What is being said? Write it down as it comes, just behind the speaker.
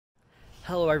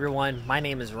Hello everyone, my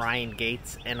name is Ryan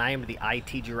Gates and I am the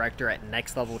IT Director at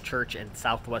Next Level Church in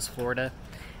Southwest Florida,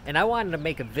 and I wanted to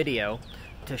make a video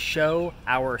to show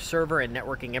our server and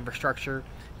networking infrastructure,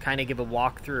 kind of give a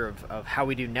walkthrough of how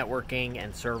we do networking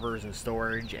and servers and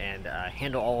storage and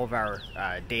handle all of our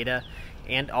data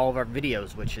and all of our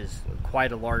videos, which is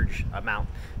quite a large amount.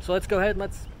 So let's go ahead and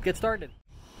let's get started.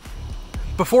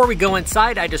 Before we go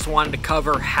inside, I just wanted to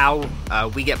cover how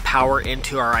we get power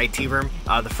into our IT room.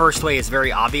 The first way is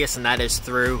very obvious, and that is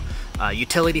through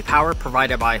utility power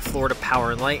provided by Florida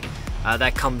Power and Light.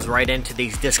 That comes right into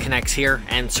these disconnects here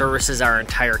and services our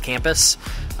entire campus.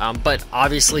 But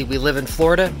obviously we live in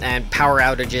Florida and power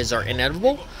outages are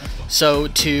inevitable. So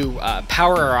to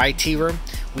power our IT room,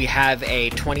 we have a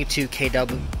 22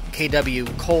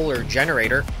 kW Kohler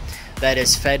generator that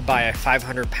is fed by a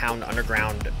 500-pound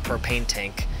underground propane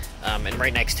tank. And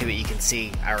right next to it you can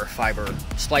see our fiber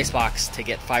splice box to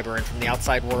get fiber in from the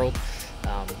outside world.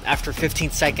 After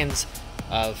 15 seconds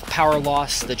of power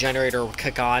loss, the generator will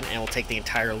kick on and will take the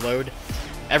entire load.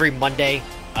 Every Monday,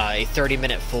 a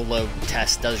 30-minute full load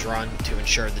test does run to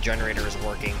ensure the generator is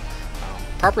working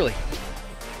properly.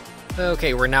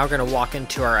 Okay, we're now going to walk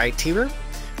into our IT room,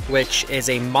 which is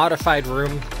a modified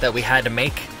room that we had to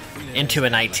make into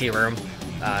an IT room.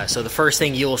 So the first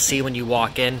thing you will see when you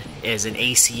walk in is an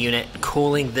AC unit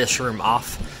cooling this room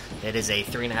off. It is a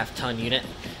 3.5 ton unit.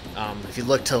 If you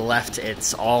look to the left,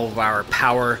 it's all of our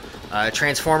power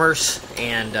transformers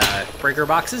and breaker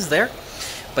boxes there.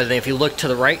 But then if you look to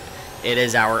the right, it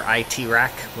is our IT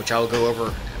rack, which I'll go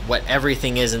over what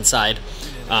everything is inside.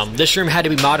 This room had to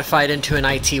be modified into an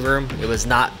IT room. It was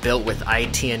not built with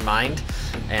IT in mind.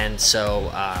 And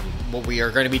so what we are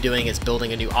going to be doing is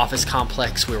building a new office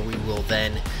complex where we will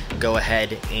then go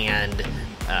ahead and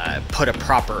put a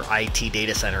proper IT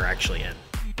data center actually in.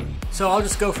 So I'll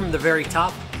just go from the very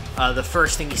top. The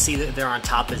first thing you see there on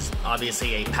top is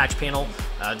obviously a patch panel.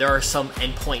 There are some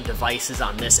endpoint devices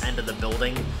on this end of the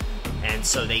building, and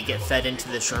so they get fed into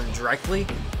this room directly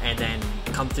and then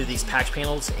come through these patch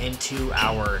panels into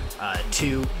our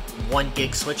two 1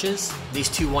 gig switches. These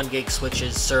two 1 gig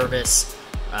switches service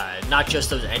not just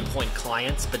those endpoint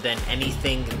clients, but then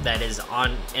anything that is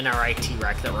in our IT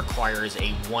rack that requires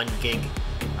a 1 gig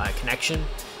connection.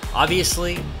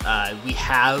 Obviously, we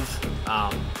have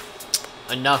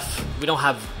enough. We don't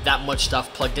have that much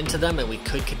stuff plugged into them, and we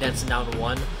could condense it down to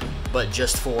one, but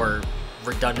just for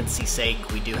redundancy's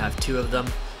sake, we do have two of them.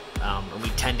 And we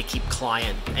tend to keep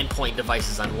client endpoint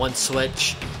devices on one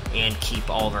switch and keep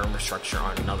all of our infrastructure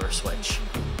on another switch.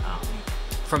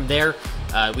 From there,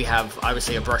 we have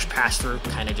obviously a brush pass-through,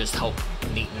 kind of just help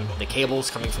neaten the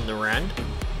cables coming from the rear end.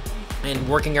 And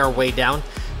working our way down,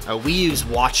 we use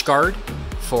WatchGuard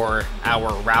for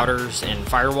our routers and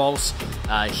firewalls.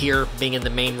 Here, being in the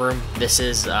main room, this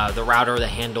is the router that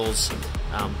handles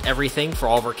everything for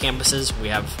all of our campuses. We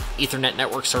have Ethernet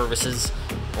network services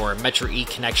or Metro E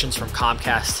connections from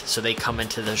Comcast, so they come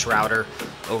into this router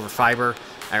over fiber.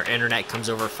 Our internet comes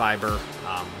over fiber.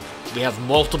 We have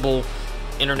multiple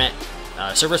internet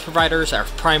service providers. Our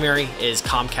primary is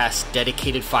Comcast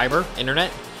dedicated fiber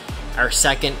internet. Our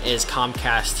second is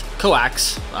Comcast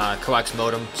coax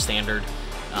modem standard.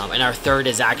 And our third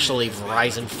is actually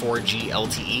Verizon 4G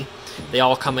LTE. They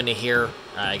all come into here,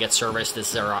 get service.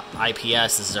 This is our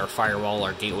IPS, this is our firewall,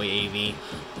 our gateway AV,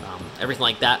 everything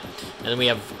like that. And then we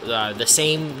have the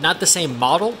same, not the same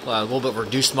model, a little bit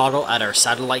reduced model at our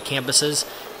satellite campuses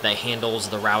that handles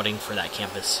the routing for that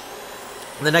campus.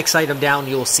 And the next item down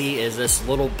you'll see is this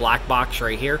little black box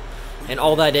right here. And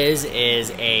all that is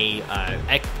a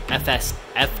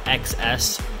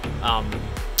FXS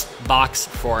box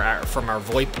from our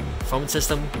VoIP phone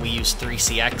system. We use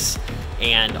 3CX,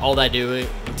 and all that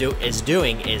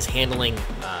is handling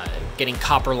getting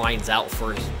copper lines out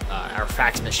for our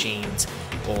fax machines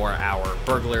or our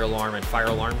burglar alarm and fire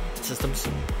alarm systems.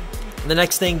 The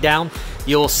next thing down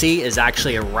you'll see is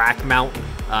actually a rack mount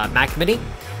Macmini.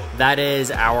 That is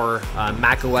our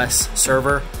Mac OS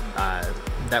server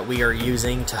that we are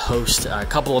using to host a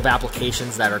couple of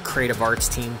applications that our creative arts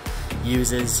team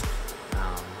uses.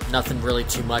 Nothing really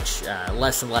too much,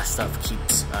 less and less stuff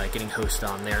keeps getting hosted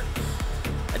on there.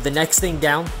 The next thing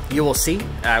down you will see,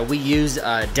 we use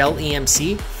Dell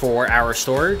EMC for our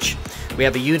storage. We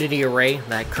have a Unity array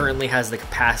that currently has the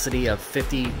capacity of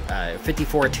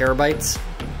 54 terabytes.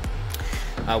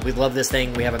 We love this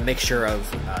thing. We have a mixture of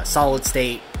solid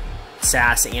state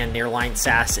SAS and nearline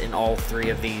SAS in all three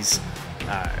of these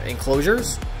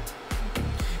enclosures.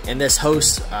 And this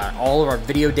hosts all of our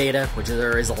video data, which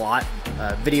there is a lot.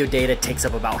 Video data takes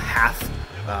up about half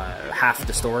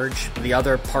the storage. The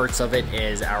other parts of it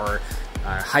is our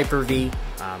Hyper-V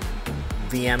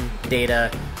VM data,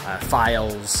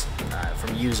 files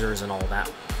from users and all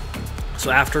that. So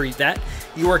after that,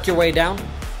 you work your way down,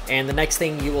 and the next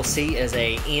thing you will see is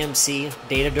a EMC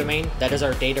DataDomain. That is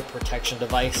our data protection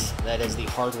device. That is the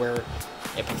hardware.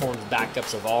 It performs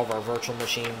backups of all of our virtual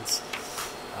machines.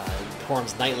 It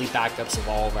performs nightly backups of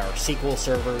all of our SQL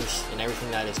servers and everything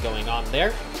that is going on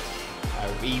there.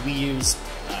 We use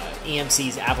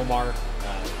EMC's Avamar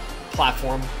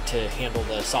platform to handle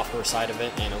the software side of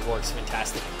it, and it works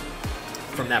fantastic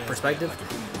from that perspective.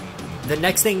 The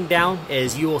next thing down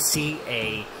is you will see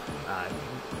a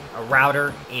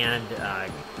router and a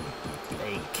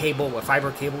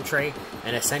fiber cable tray,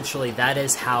 and essentially that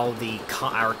is how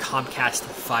our Comcast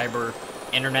fiber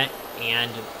internet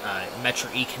and Metro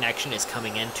E connection is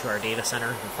coming into our data center.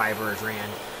 The fiber is ran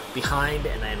behind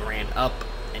and then ran up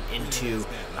and into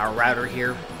our router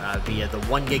here via the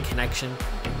 1 gig connection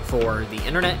for the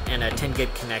internet and a 10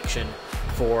 gig connection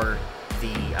for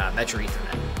the Metro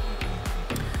Ethernet.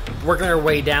 Working our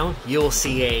way down, you'll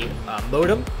see a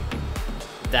modem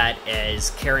that is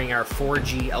carrying our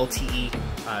 4G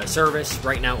LTE service.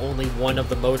 Right now, only one of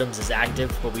the modems is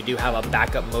active, but we do have a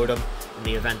backup modem in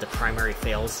the event the primary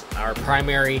fails. Our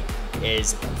primary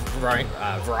is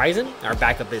Verizon. Our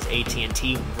backup is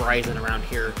AT&T. Verizon around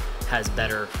here has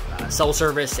better cell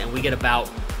service, and we get about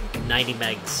 90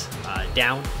 megs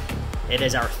down. It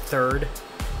is our third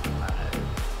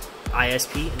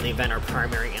ISP in the event our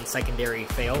primary and secondary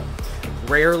fail.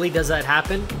 Rarely does that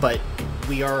happen, but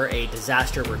we are a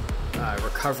disaster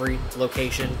recovery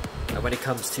location. When it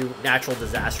comes to natural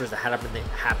disasters that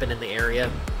happen in the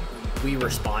area, we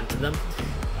respond to them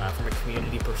from a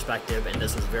community perspective, and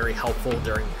this was very helpful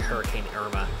during Hurricane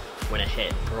Irma when it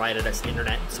hit. Provided us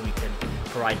internet so we can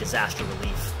provide disaster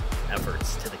relief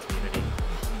efforts to the community.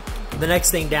 The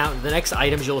next thing down, the next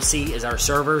items you'll see is our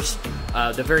servers.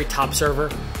 The very top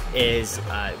server is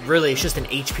really, it's just an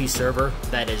HP server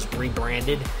that is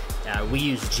rebranded. We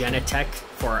use Genetec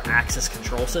for our access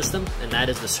control system, and that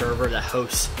is the server that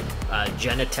hosts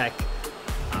Genetec.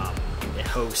 It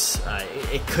hosts,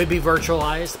 it could be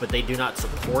virtualized, but they do not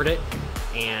support it,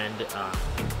 and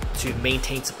to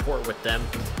maintain support with them,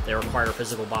 they require a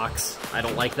physical box. I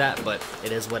don't like that, but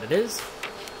it is what it is.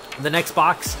 The next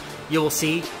box you will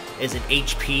see is an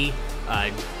HP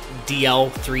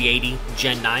DL380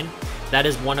 Gen 9. That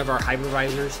is one of our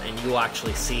hypervisors, and you will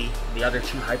actually see the other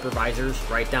two hypervisors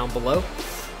right down below.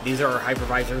 These are our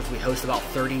hypervisors. We host about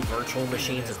 30 virtual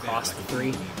machines across the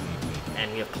three,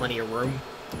 and we have plenty of room.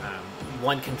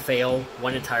 One can fail,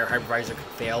 one entire hypervisor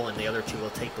can fail, and the other two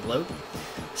will take the load.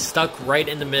 Stuck right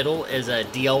in the middle is a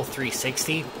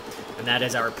DL360, and that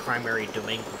is our primary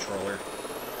domain controller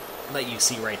that you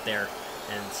see right there.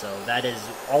 And so that is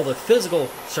all the physical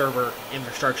server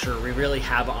infrastructure we really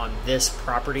have on this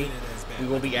property. We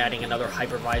will be adding another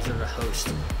hypervisor to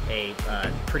host a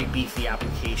pretty beefy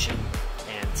application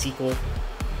and SQL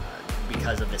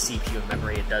because of the CPU and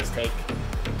memory it does take.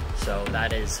 So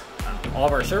that is all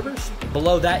of our servers.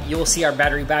 Below that, you will see our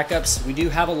battery backups. We do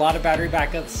have a lot of battery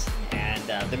backups,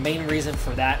 and the main reason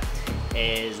for that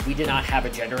is we did not have a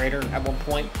generator at one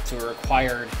point, so we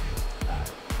required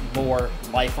more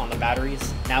life on the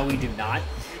batteries. Now we do not,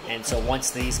 and so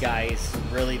once these guys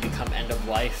really become end of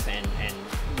life and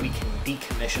we can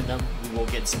decommission them, we will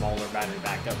get smaller battery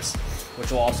backups,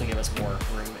 which will also give us more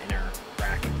room in our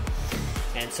rack.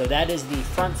 And so that is the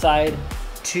front side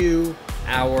to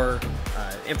our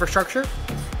infrastructure.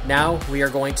 Now we are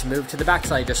going to move to the back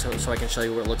side just so I can show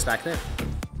you what it looks back there.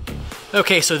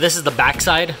 Okay, so this is the back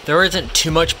side. There isn't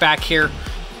too much back here.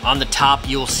 On the top,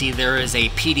 you'll see there is a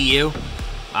PDU.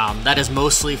 That is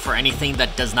mostly for anything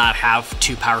that does not have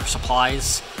two power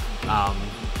supplies.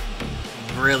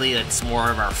 Really, it's more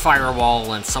of our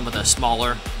firewall and some of the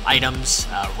smaller items.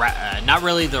 Not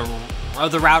really the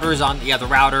routers on, the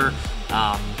router,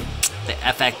 the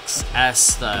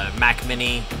FXS, the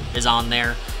Macmini is on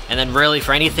there. And then really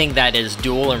for anything that is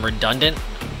dual and redundant,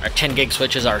 our 10 gig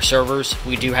switches, our servers,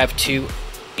 we do have two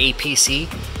APC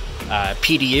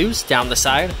PDUs down the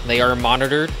side. They are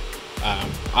monitored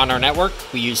on our network.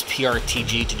 We use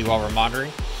PRTG to do all our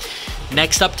monitoring.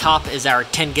 Next up top is our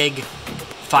 10 gig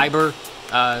fiber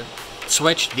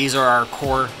switch. These are our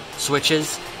core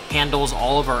switches. Handles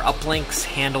all of our uplinks,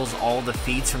 handles all the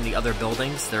feeds from the other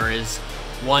buildings. There is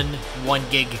one 1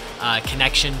 gig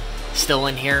connection still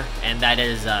in here, and that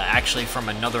is actually from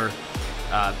another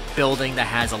building that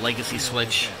has a legacy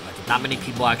switch. Not many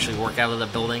people actually work out of the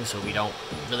building, so we don't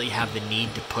really have the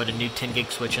need to put a new 10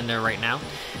 gig switch in there right now.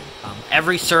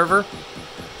 Every server,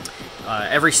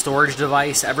 every storage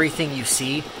device, everything you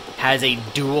see has a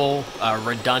dual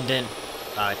redundant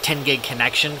 10 gig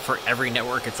connection for every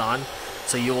network it's on.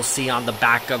 So you will see on the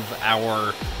back of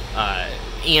our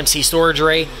EMC storage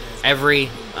array, every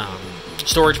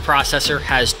storage processor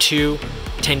has two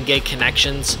 10 gig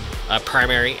connections, a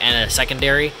primary and a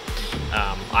secondary.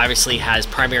 Obviously has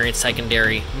primary and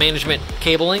secondary management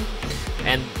cabling,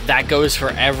 and that goes for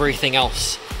everything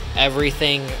else.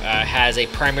 Everything has a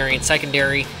primary and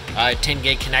secondary 10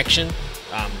 gig connection.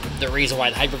 The reason why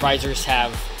the HyperVisors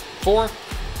have 4,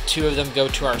 2 of them go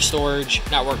to our storage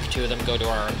network, 2 of them go to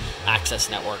our access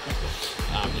network.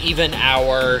 Even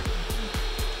our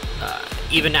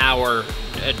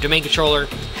domain controller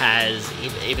has,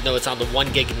 even though it's on the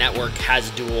 1 gig network, has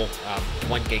dual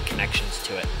 1 gig connections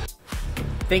to it.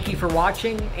 Thank you for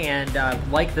watching, and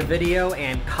like the video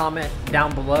and comment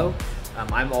down below.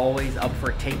 I'm always up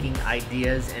for taking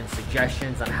ideas and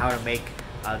suggestions on how to make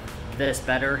this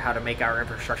better, how to make our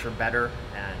infrastructure better.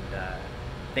 And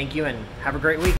thank you, and have a great week.